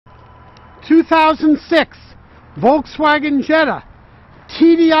2006 Volkswagen Jetta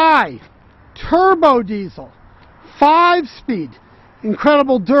TDI turbo diesel, 5-speed,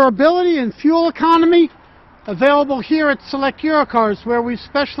 incredible durability and fuel economy, available here at Select Eurocars, where we've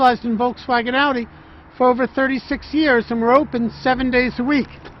specialized in Volkswagen Audi for over 36 years, and we're open 7 days a week.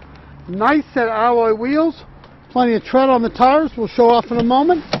 Nice set of alloy wheels, plenty of tread on the tires, we'll show off in a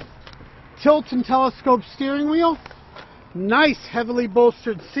moment. Tilt and telescope steering wheel, nice heavily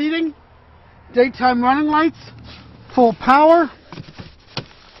bolstered seating, daytime running lights, full power,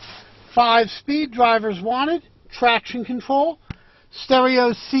 5-speed, drivers wanted, traction control,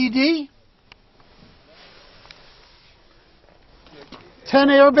 stereo CD, 10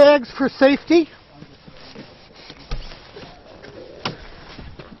 airbags for safety.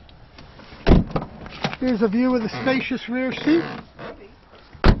 Here's a view of the spacious rear seat.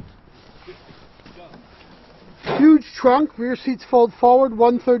 Huge trunk, rear seats fold forward,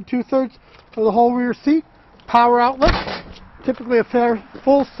 1/3, 2/3 of the whole rear seat. Power outlet, typically a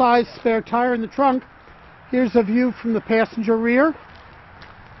full-size spare tire in the trunk. Here's a view from the passenger rear.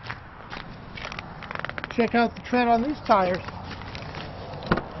 Check out the tread on these tires.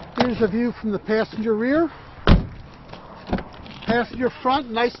 Here's a view from the passenger rear. Passenger front,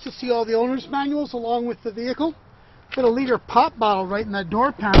 nice to see all the owner's manuals along with the vehicle. Got a liter pop bottle right in that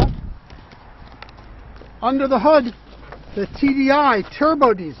door panel. Under the hood, the TDI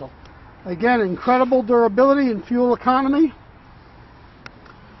turbo diesel. Again, incredible durability and fuel economy.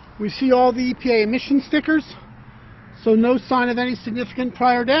 We see all the EPA emission stickers, so no sign of any significant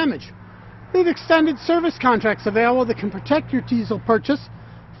prior damage. We have extended service contracts available that can protect your diesel purchase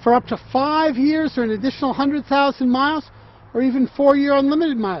for up to 5 years or an additional 100,000 miles, or even 4-year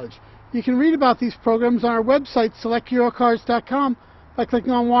unlimited mileage. You can read about these programs on our website, selecteurocars.com, by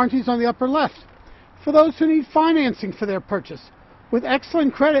clicking on warranties on the upper left. For those who need financing for their purchase, with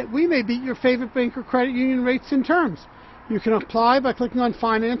excellent credit, we may beat your favorite bank or credit union rates and terms. You can apply by clicking on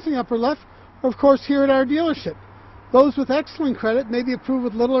financing, upper left, or of course here at our dealership. Those with excellent credit may be approved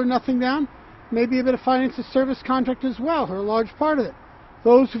with little or nothing down, maybe a bit of finance and service contract as well, or a large part of it.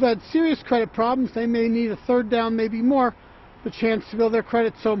 Those who've had serious credit problems, they may need a third down, maybe more. The chance to build their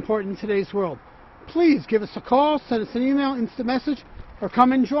credit is so important in today's world. Please give us a call, send us an email, instant message, or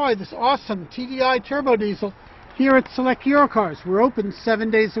come enjoy this awesome TDI turbo diesel here at Select Eurocars. We're open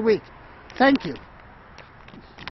 7 days a week. Thank you.